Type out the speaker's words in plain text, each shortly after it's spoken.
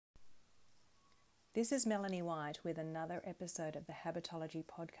This is Melanie White with another episode of the Habitology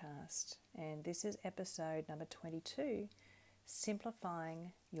podcast, and this is episode number 22,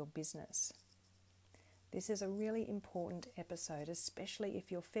 Simplifying Your Business. This is a really important episode, especially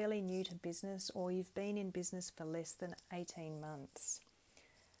if you're fairly new to business or you've been in business for less than 18 months.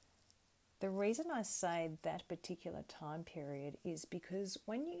 The reason I say that particular time period is because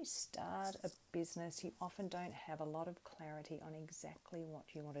when you start a business, you often don't have a lot of clarity on exactly what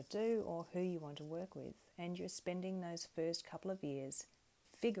you want to do or who you want to work with, and you're spending those first couple of years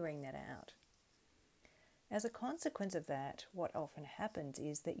figuring that out. As a consequence of that, what often happens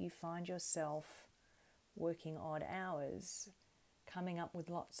is that you find yourself working odd hours, coming up with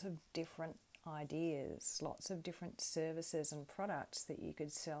lots of different ideas, lots of different services and products that you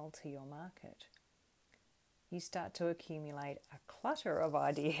could sell to your market. You start to accumulate a clutter of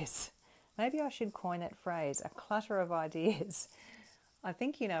ideas. Maybe I should coin that phrase, a clutter of ideas. I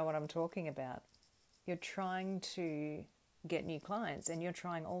think you know what I'm talking about. You're trying to get new clients and you're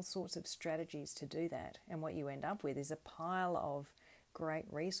trying all sorts of strategies to do that. And what you end up with is a pile of great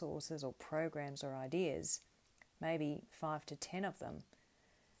resources or programs or ideas, maybe 5 to 10 of them.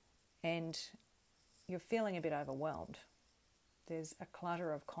 And you're feeling a bit overwhelmed. There's a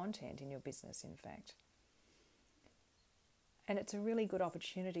clutter of content in your business, in fact. And it's a really good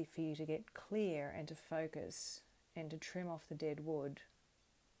opportunity for you to get clear and to focus and to trim off the dead wood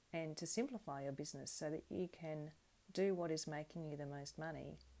and to simplify your business so that you can do what is making you the most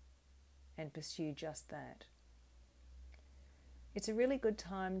money and pursue just that. It's a really good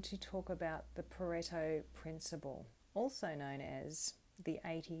time to talk about the Pareto principle, also known as the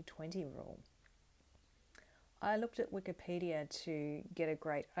 80-20 rule. I looked at Wikipedia to get a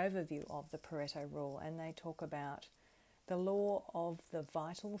great overview of the Pareto rule, and they talk about the law of the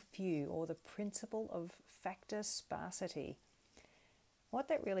vital few, or the principle of factor sparsity. What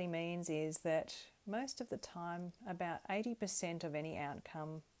that really means is that most of the time, about 80% of any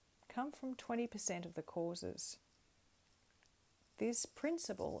outcome come from 20% of the causes. This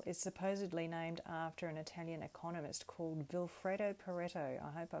principle is supposedly named after an Italian economist called Vilfredo Pareto.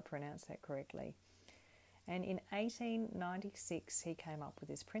 I hope I pronounced that correctly. And in 1896, he came up with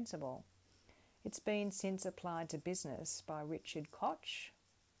this principle. It's been since applied to business by Richard Koch,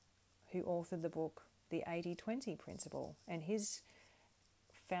 who authored the book The 80-20 Principle. And his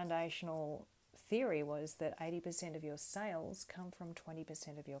foundational theory was that 80% of your sales come from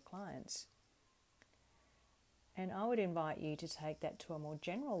 20% of your clients. And I would invite you to take that to a more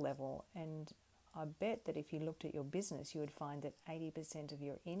general level, and I bet that if you looked at your business, you would find that 80% of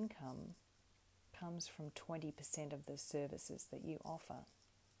your income comes from 20% of the services that you offer.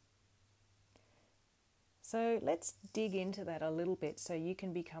 So let's dig into that a little bit so you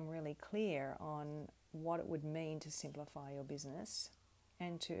can become really clear on what it would mean to simplify your business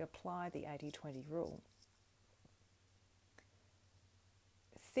and to apply the 80-20 rule.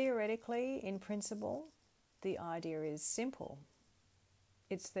 Theoretically, in principle, the idea is simple.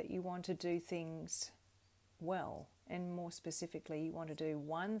 It's that you want to do things well, and more specifically, you want to do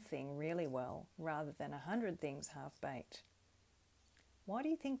one thing really well rather than 100 things half-baked. Why do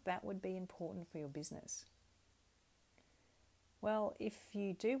you think that would be important for your business? Well, if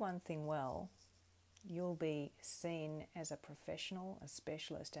you do one thing well, you'll be seen as a professional, a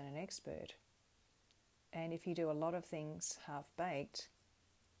specialist, and an expert. And if you do a lot of things half-baked,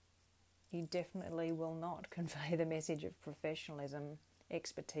 you definitely will not convey the message of professionalism,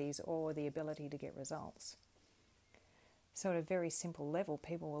 expertise, or the ability to get results. So at a very simple level,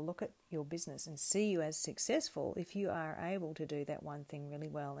 people will look at your business and see you as successful if you are able to do that one thing really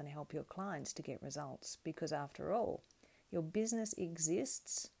well and help your clients to get results. Because after all, your business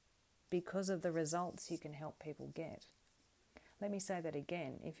exists because of the results you can help people get. Let me say that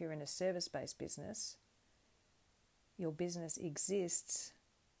again. If you're in a service-based business, your business exists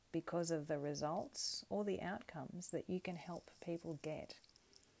because of the results or the outcomes that you can help people get.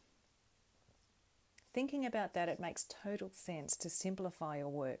 Thinking about that, it makes total sense to simplify your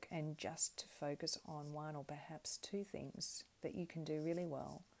work and just to focus on one or perhaps two things that you can do really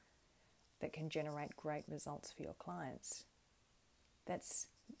well that can generate great results for your clients. That's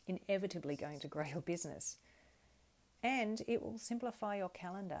inevitably going to grow your business. And it will simplify your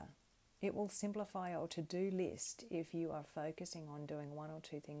calendar. It will simplify your to-do list if you are focusing on doing one or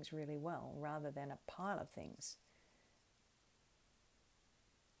two things really well rather than a pile of things.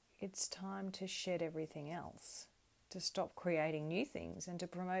 It's time to shed everything else, to stop creating new things and to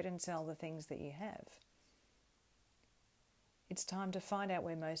promote and sell the things that you have. It's time to find out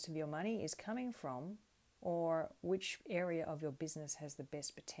where most of your money is coming from or which area of your business has the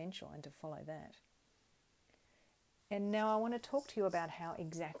best potential and to follow that. And now I want to talk to you about how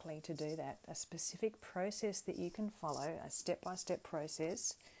exactly to do that, a specific process that you can follow, a step-by-step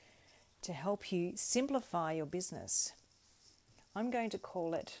process to help you simplify your business. I'm going to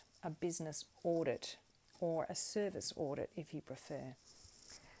call it a business audit or a service audit if you prefer.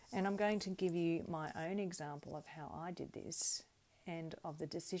 And I'm going to give you my own example of how I did this and of the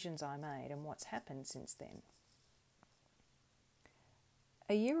decisions I made and what's happened since then.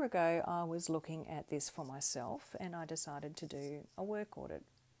 A year ago, I was looking at this for myself and I decided to do a work audit.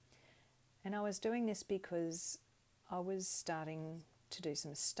 And I was doing this because I was starting to do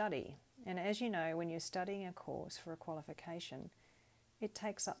some study. And as you know, when you're studying a course for a qualification, it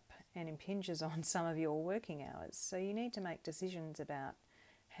takes up and impinges on some of your working hours. So you need to make decisions about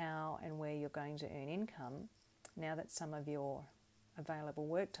how and where you're going to earn income now that some of your available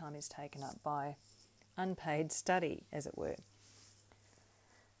work time is taken up by unpaid study, as it were.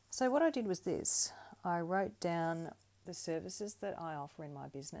 So what I did was this. I wrote down the services that I offer in my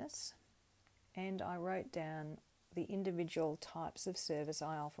business, and I wrote down the individual types of service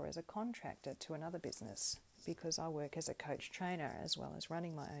I offer as a contractor to another business, because I work as a coach trainer as well as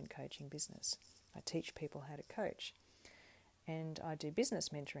running my own coaching business. I teach people how to coach, and I do business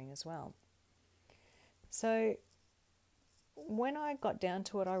mentoring as well. So when I got down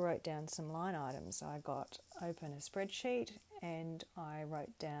to it, I wrote down some line items. I got open a spreadsheet and I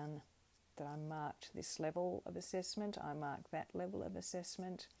wrote down that I marked this level of assessment, I marked that level of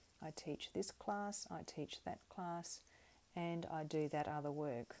assessment, I teach this class, I teach that class, and I do that other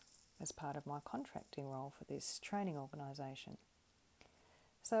work as part of my contracting role for this training organisation.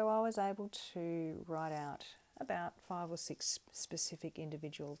 So I was able to write out about 5 or 6 specific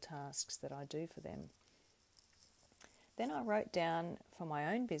individual tasks that I do for them. Then I wrote down for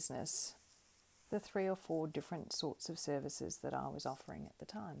my own business the 3 or 4 different sorts of services that I was offering at the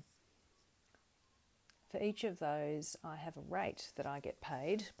time. For each of those, I have a rate that I get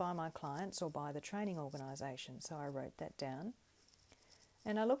paid by my clients or by the training organisation. So I wrote that down.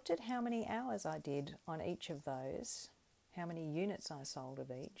 And I looked at how many hours I did on each of those, how many units I sold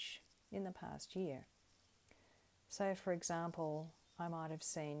of each in the past year. So for example, I might have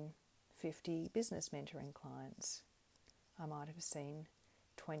seen 50 business mentoring clients. I might have seen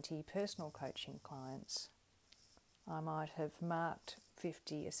 20 personal coaching clients. I might have marked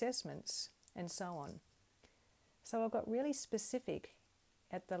 50 assessments, and so on. So I got really specific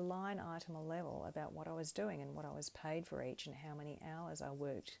at the line item level about what I was doing and what I was paid for each and how many hours I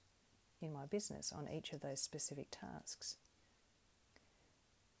worked in my business on each of those specific tasks.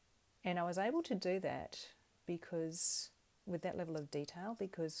 And I was able to do that because with that level of detail,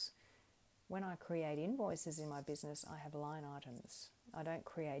 because when I create invoices in my business, I have line items. I don't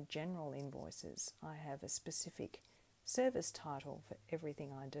create general invoices. I have a specific service title for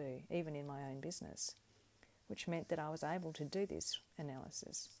everything I do, even in my own business, which meant that I was able to do this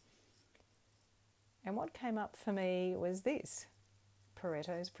analysis. And what came up for me was this,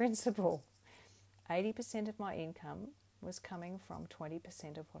 Pareto's principle. 80% of my income was coming from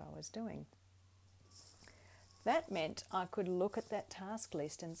 20% of what I was doing. That meant I could look at that task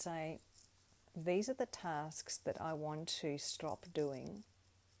list and say, these are the tasks that I want to stop doing,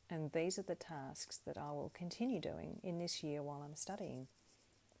 and these are the tasks that I will continue doing in this year while I'm studying.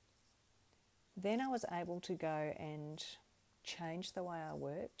 Then I was able to go and change the way I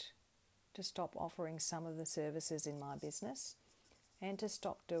worked, to stop offering some of the services in my business, and to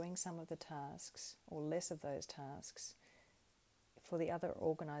stop doing some of the tasks, or less of those tasks, for the other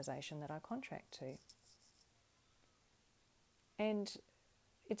organisation that I contract to. And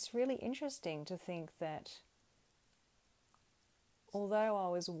it's really interesting to think that although I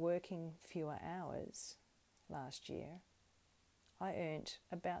was working fewer hours last year, I earned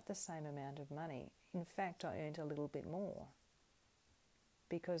about the same amount of money. In fact, I earned a little bit more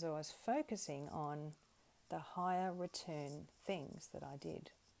because I was focusing on the higher return things that I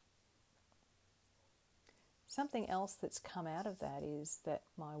did. Something else that's come out of that is that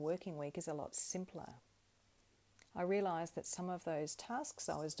my working week is a lot simpler. I realised that some of those tasks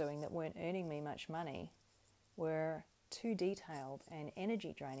I was doing that weren't earning me much money were too detailed and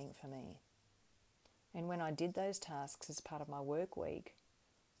energy draining for me. And when I did those tasks as part of my work week,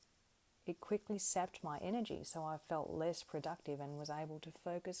 it quickly sapped my energy, so I felt less productive and was able to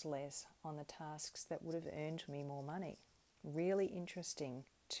focus less on the tasks that would have earned me more money. Really interesting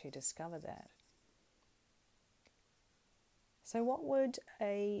to discover that. So what would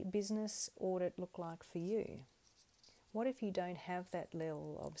a business audit look like for you? What if you don't have that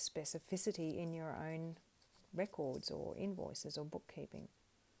level of specificity in your own records or invoices or bookkeeping?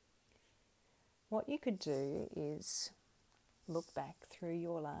 What you could do is look back through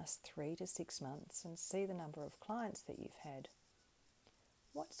your last 3 to 6 months and see the number of clients that you've had.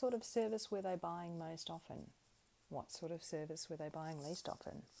 What sort of service were they buying most often? What sort of service were they buying least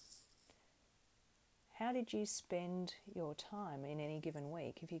often? How did you spend your time in any given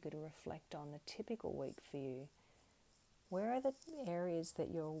week? If you could reflect on the typical week for you, where are the areas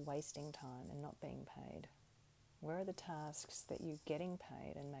that you're wasting time and not being paid? Where are the tasks that you're getting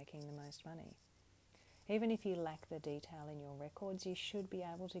paid and making the most money? Even if you lack the detail in your records, you should be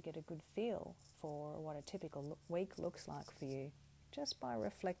able to get a good feel for what a typical week looks like for you just by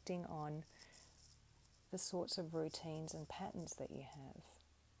reflecting on the sorts of routines and patterns that you have,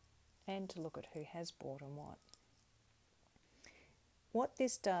 and to look at who has bought and what. What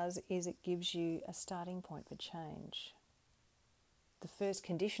this does is it gives you a starting point for change. The first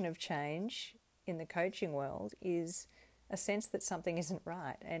condition of change in the coaching world is a sense that something isn't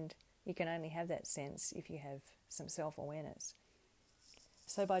right, and you can only have that sense if you have some self-awareness.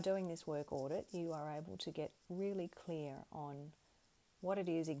 So by doing this work audit, you are able to get really clear on what it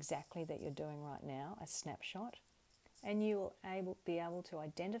is exactly that you're doing right now, a snapshot, and you will be able to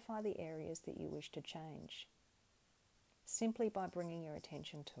identify the areas that you wish to change simply by bringing your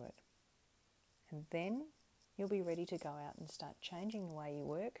attention to it. And then you'll be ready to go out and start changing the way you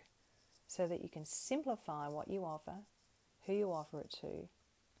work so that you can simplify what you offer, who you offer it to,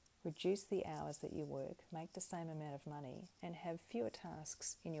 reduce the hours that you work, make the same amount of money, and have fewer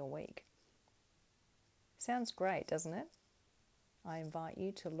tasks in your week. Sounds great, doesn't it? I invite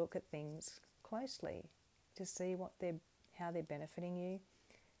you to look at things closely to see how they're benefiting you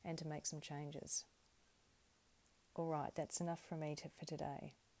and to make some changes. All right, that's enough from me for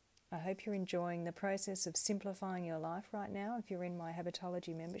today. I hope you're enjoying the process of simplifying your life right now if you're in my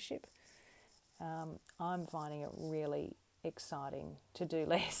Habitology membership. I'm finding it really exciting to do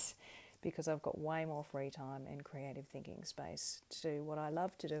less because I've got way more free time and creative thinking space to do what I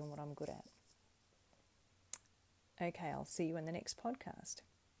love to do and what I'm good at. Okay, I'll see you in the next podcast.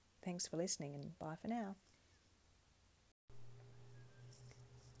 Thanks for listening and bye for now.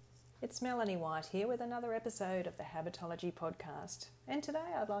 It's Melanie White here with another episode of the Habitology podcast, and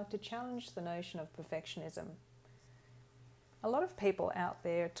today I'd like to challenge the notion of perfectionism. A lot of people out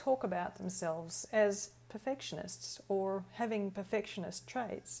there talk about themselves as perfectionists or having perfectionist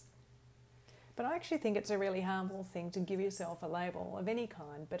traits, but I actually think it's a really harmful thing to give yourself a label of any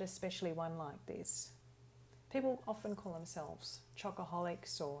kind, but especially one like this. People often call themselves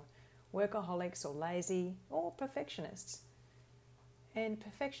chocoholics or workaholics or lazy or perfectionists. And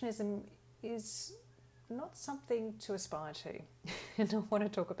perfectionism is not something to aspire to. And I want to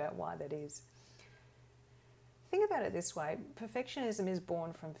talk about why that is. Think about it this way. Perfectionism is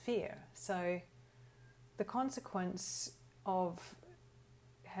born from fear. So the consequence of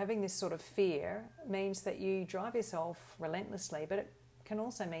having this sort of fear means that you drive yourself relentlessly, but it can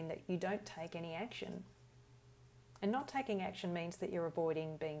also mean that you don't take any action. And not taking action means that you're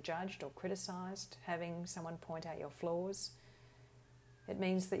avoiding being judged or criticised, having someone point out your flaws. It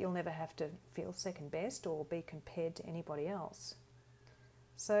means that you'll never have to feel second best or be compared to anybody else.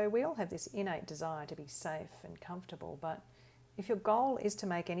 So we all have this innate desire to be safe and comfortable, but if your goal is to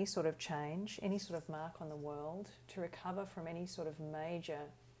make any sort of change, any sort of mark on the world, to recover from any sort of major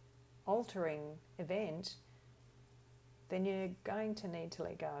altering event, then you're going to need to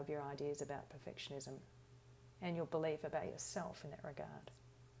let go of your ideas about perfectionism and your belief about yourself in that regard.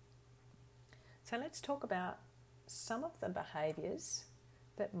 So let's talk about some of the behaviours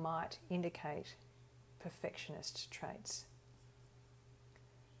that might indicate perfectionist traits.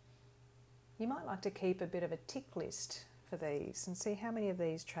 You might like to keep a bit of a tick list for these and see how many of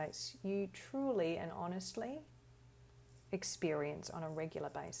these traits you truly and honestly experience on a regular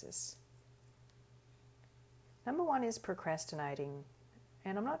basis. Number one is procrastinating,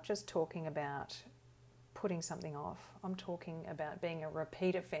 and I'm not just talking about putting something off. I'm talking about being a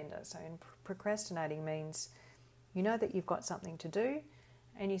repeat offender. So procrastinating means you know that you've got something to do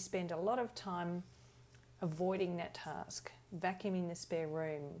and you spend a lot of time avoiding that task, vacuuming the spare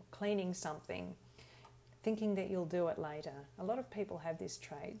room, cleaning something, thinking that you'll do it later. A lot of people have this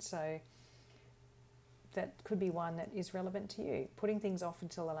trait, so that could be one that is relevant to you, putting things off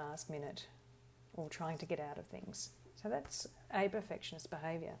until the last minute or trying to get out of things. So that's a perfectionist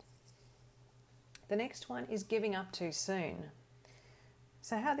behaviour. The next one is giving up too soon.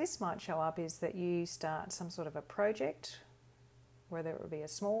 So how this might show up is that you start some sort of a project, whether it would be a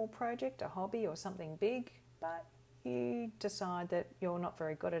small project, a hobby or something big, but you decide that you're not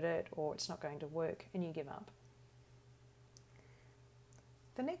very good at it or it's not going to work and you give up.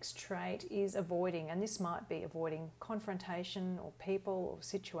 The next trait is avoiding, and this might be avoiding confrontation or people or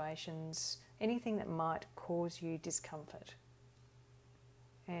situations, anything that might cause you discomfort.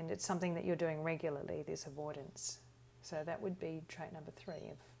 And it's something that you're doing regularly, this avoidance. So that would be trait number 3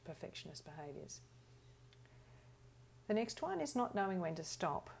 of perfectionist behaviours. The next one is not knowing when to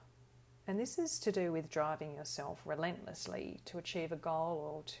stop. And this is to do with driving yourself relentlessly to achieve a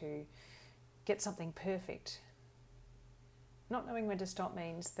goal or to get something perfect. Not knowing when to stop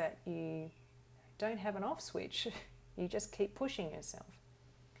means that you don't have an off switch. You just keep pushing yourself.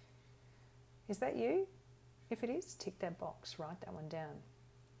 Is that you? If it is, tick that box, write that one down.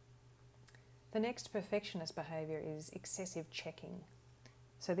 The next perfectionist behaviour is excessive checking.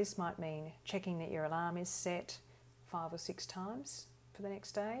 So this might mean checking that your alarm is set 5 or 6 times for the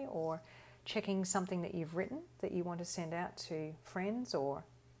next day, or checking something that you've written that you want to send out to friends or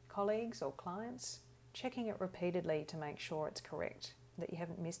colleagues or clients, checking it repeatedly to make sure it's correct, that you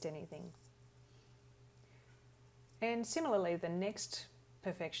haven't missed anything. And similarly, the next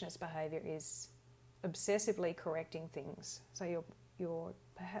perfectionist behaviour is obsessively correcting things. So you're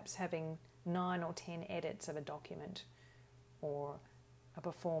perhaps having 9 or 10 edits of a document or a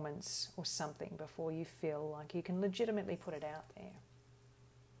performance or something before you feel like you can legitimately put it out there.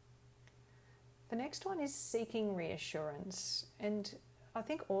 The next one is seeking reassurance. And I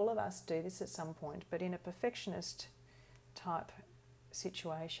think all of us do this at some point, but in a perfectionist type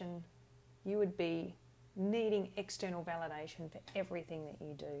situation, you would be needing external validation for everything that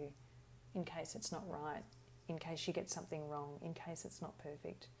you do, in case it's not right, in case you get something wrong, in case it's not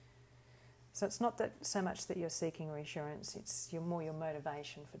perfect. So it's not that so much that you're seeking reassurance, it's more your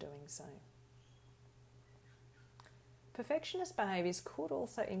motivation for doing so. Perfectionist behaviours could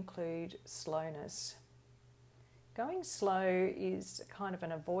also include slowness. Going slow is kind of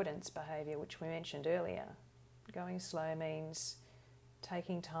an avoidance behaviour, which we mentioned earlier. Going slow means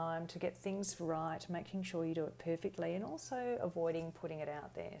taking time to get things right, making sure you do it perfectly, and also avoiding putting it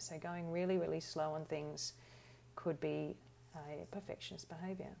out there. So going really, really slow on things could be a perfectionist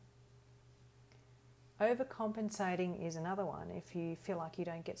behaviour. Overcompensating is another one. If you feel like you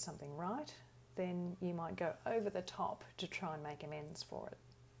don't get something right, then you might go over the top to try and make amends for it.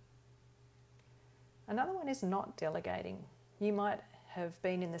 Another one is not delegating. You might have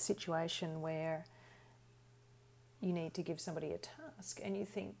been in the situation where you need to give somebody a task and you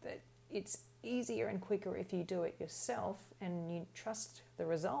think that it's easier and quicker if you do it yourself, and you trust the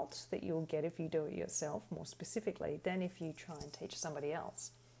result that you'll get if you do it yourself, more specifically, than if you try and teach somebody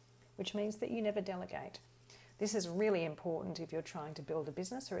else, which means that you never delegate. This is really important if you're trying to build a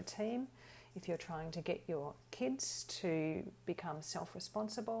business or a team, if you're trying to get your kids to become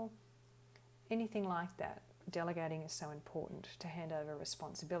self-responsible, anything like that. Delegating is so important, to hand over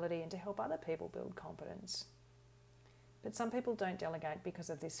responsibility and to help other people build competence. But some people don't delegate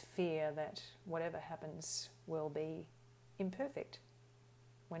because of this fear that whatever happens will be imperfect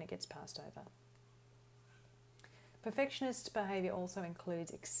when it gets passed over. Perfectionist behaviour also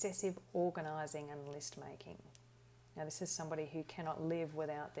includes excessive organising and list making. Now, this is somebody who cannot live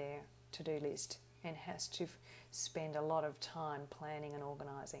without their to-do list and has to spend a lot of time planning and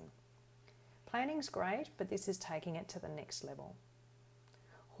organising. Planning's great, but this is taking it to the next level.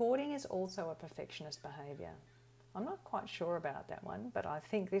 Hoarding is also a perfectionist behaviour. I'm not quite sure about that one, but I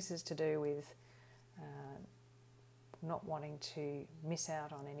think this is to do with not wanting to miss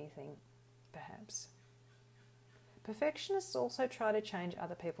out on anything, perhaps. Perfectionists also try to change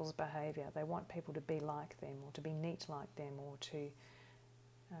other people's behaviour. They want people to be like them, or to be neat like them, or to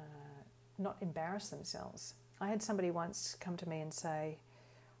not embarrass themselves. I had somebody once come to me and say,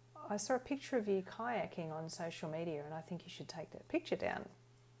 I saw a picture of you kayaking on social media and I think you should take that picture down.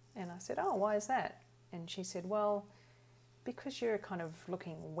 And I said, oh, why is that? And she said, well, because you're kind of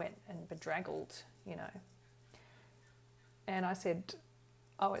looking wet and bedraggled, you know. And I said,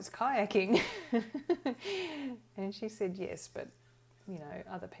 oh, it's kayaking. And she said, yes, but, you know,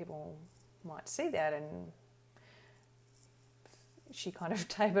 other people might see that. And she kind of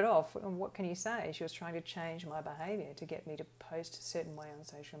tapered off. And what can you say? She was trying to change my behaviour to get me to post a certain way on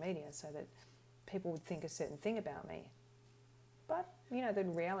social media so that people would think a certain thing about me. But, you know, the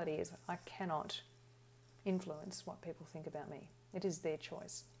reality is I cannot influence what people think about me. It is their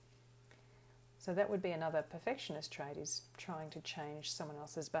choice. So that would be another perfectionist trait, is trying to change someone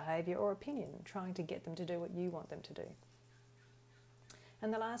else's behaviour or opinion, trying to get them to do what you want them to do.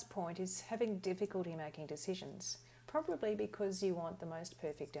 And the last point is having difficulty making decisions, probably because you want the most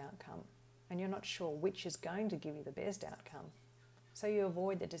perfect outcome and you're not sure which is going to give you the best outcome. So you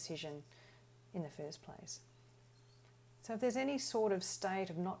avoid the decision in the first place. So if there's any sort of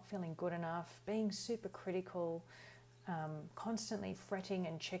state of not feeling good enough, being super critical, constantly fretting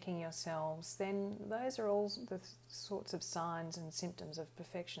and checking yourselves, then those are all the sorts of signs and symptoms of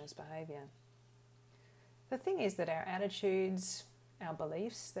perfectionist behaviour. The thing is that our attitudes, our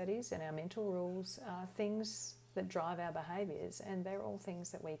beliefs, that is, and our mental rules are things that drive our behaviours, and they're all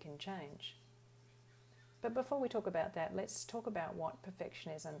things that we can change. But before we talk about that, let's talk about what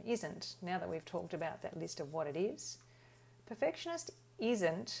perfectionism isn't. Now that we've talked about that list of what it is, perfectionist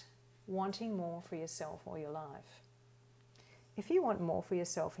isn't wanting more for yourself or your life. If you want more for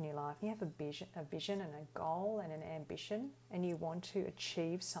yourself in your life, you have a vision and a goal and an ambition, and you want to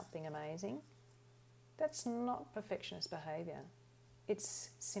achieve something amazing, that's not perfectionist behaviour.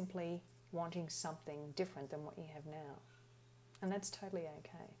 It's simply wanting something different than what you have now. And that's totally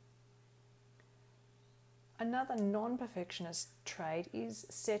okay. Another non-perfectionist trait is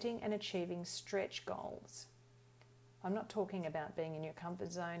setting and achieving stretch goals. I'm not talking about being in your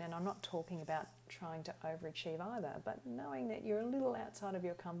comfort zone, and I'm not talking about trying to overachieve either, but knowing that you're a little outside of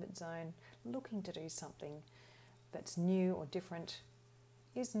your comfort zone, looking to do something that's new or different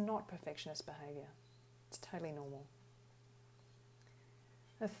is not perfectionist behaviour. It's totally normal.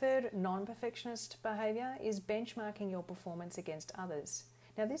 The third non-perfectionist behaviour is benchmarking your performance against others.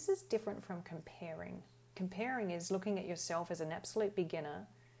 Now, this is different from comparing. Comparing is looking at yourself as an absolute beginner,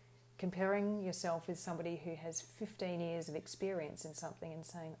 comparing yourself with somebody who has 15 years of experience in something and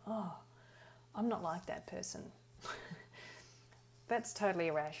saying, oh, I'm not like that person. That's totally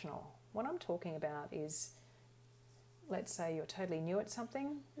irrational. What I'm talking about is, let's say you're totally new at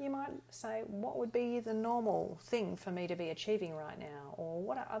something, you might say, what would be the normal thing for me to be achieving right now? Or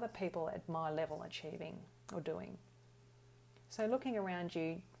what are other people at my level achieving or doing? So looking around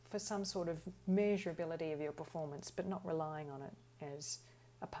you for some sort of measurability of your performance, but not relying on it as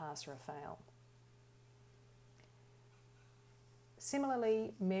a pass or a fail.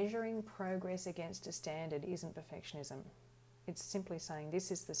 Similarly, measuring progress against a standard isn't perfectionism. It's simply saying, this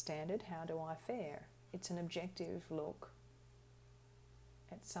is the standard, how do I fare? It's an objective look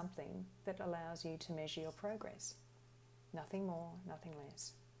at something that allows you to measure your progress. Nothing more, nothing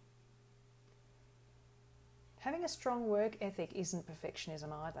less. Having a strong work ethic isn't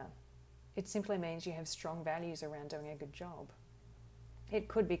perfectionism either. It simply means you have strong values around doing a good job. It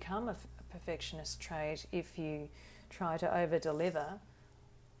could become a perfectionist trait if you try to over-deliver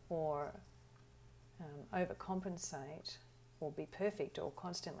or overcompensate or be perfect or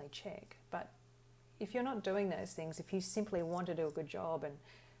constantly check. But if you're not doing those things, if you simply want to do a good job and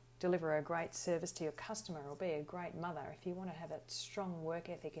deliver a great service to your customer or be a great mother, if you want to have a strong work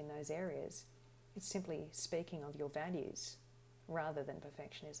ethic in those areas, it's simply speaking of your values rather than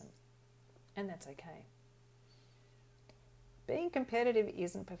perfectionism. And that's okay. Being competitive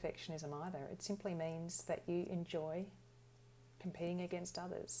isn't perfectionism either. It simply means that you enjoy competing against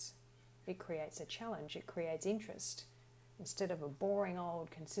others. It creates a challenge, it creates interest. Instead of a boring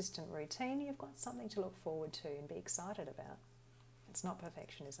old consistent routine, you've got something to look forward to and be excited about. It's not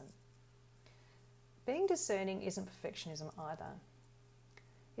perfectionism. Being discerning isn't perfectionism either.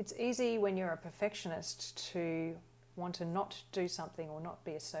 It's easy when you're a perfectionist to want to not do something or not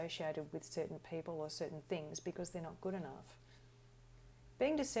be associated with certain people or certain things because they're not good enough.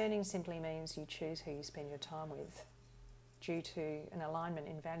 Being discerning simply means you choose who you spend your time with due to an alignment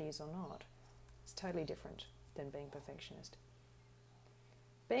in values or not. It's totally different than being perfectionist.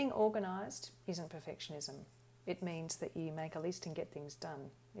 Being organised isn't perfectionism. It means that you make a list and get things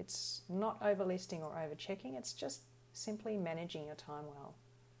done. It's not over-listing or over-checking, it's just simply managing your time well,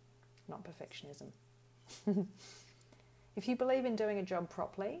 not perfectionism. If you believe in doing a job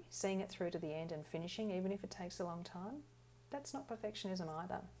properly, seeing it through to the end and finishing, even if it takes a long time, that's not perfectionism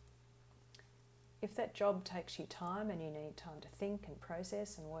either. If that job takes you time and you need time to think and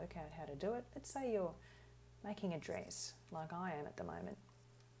process and work out how to do it, let's say you're making a dress, like I am at the moment.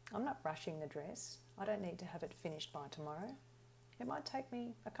 I'm not rushing the dress. I don't need to have it finished by tomorrow. It might take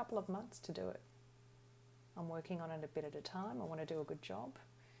me a couple of months to do it. I'm working on it a bit at a time. I want to do a good job.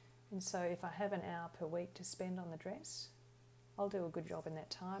 And so if I have an hour per week to spend on the dress, I'll do a good job in that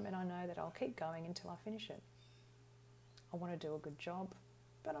time, and I know that I'll keep going until I finish it. I want to do a good job,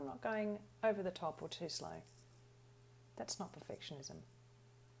 but I'm not going over the top or too slow. That's not perfectionism.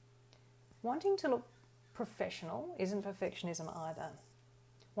 Wanting to look professional isn't perfectionism either.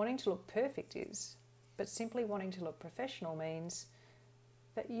 Wanting to look perfect is, but simply wanting to look professional means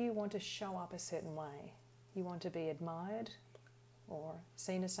that you want to show up a certain way. You want to be admired or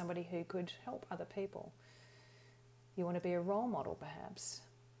seen as somebody who could help other people. You want to be a role model, perhaps.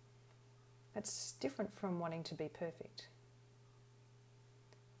 That's different from wanting to be perfect.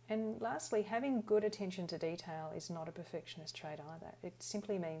 And lastly, having good attention to detail is not a perfectionist trait either. It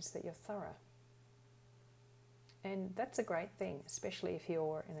simply means that you're thorough. And that's a great thing, especially if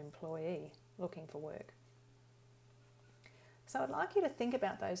you're an employee looking for work. So I'd like you to think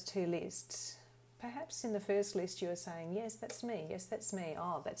about those two lists, perhaps in the first list you are saying, yes, that's me,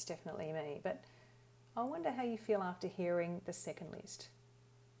 oh, that's definitely me. But I wonder how you feel after hearing the second list.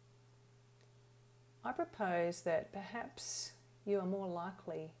 I propose that perhaps you are more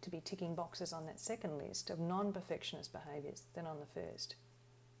likely to be ticking boxes on that second list of non-perfectionist behaviours than on the first.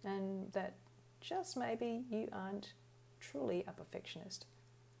 And that just maybe you aren't truly a perfectionist.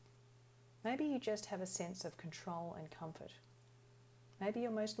 Maybe you just have a sense of control and comfort. Maybe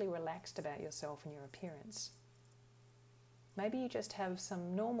you're mostly relaxed about yourself and your appearance. Maybe you just have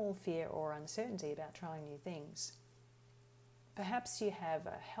some normal fear or uncertainty about trying new things. Perhaps you have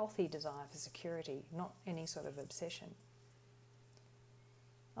a healthy desire for security, not any sort of obsession.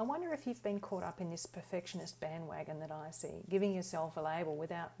 I wonder if you've been caught up in this perfectionist bandwagon that I see, giving yourself a label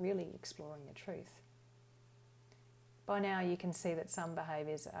without really exploring the truth. By now you can see that some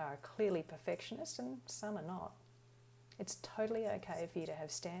behaviours are clearly perfectionist and some are not. It's totally okay for you to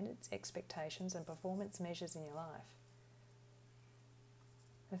have standards, expectations and performance measures in your life.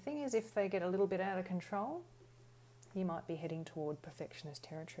 The thing is, if they get a little bit out of control, you might be heading toward perfectionist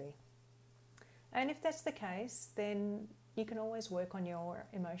territory. And if that's the case, then you can always work on your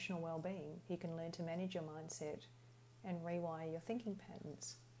emotional well-being. You can learn to manage your mindset and rewire your thinking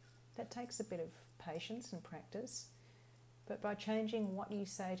patterns. That takes a bit of patience and practice, but by changing what you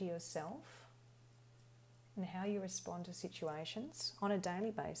say to yourself and how you respond to situations on a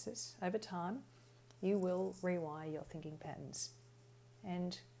daily basis, over time, you will rewire your thinking patterns.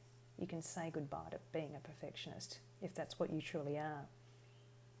 And you can say goodbye to being a perfectionist, if that's what you truly are.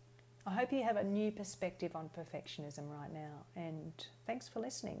 I hope you have a new perspective on perfectionism right now, and thanks for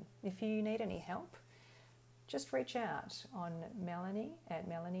listening. If you need any help, just reach out on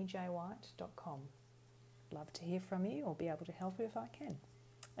melanie@melaniejwhite.com. Love to hear from you or be able to help you if I can.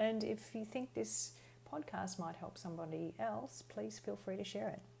 And if you think this podcast might help somebody else, please feel free to share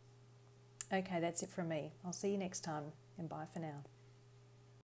it. Okay, that's it from me. I'll see you next time, and bye for now.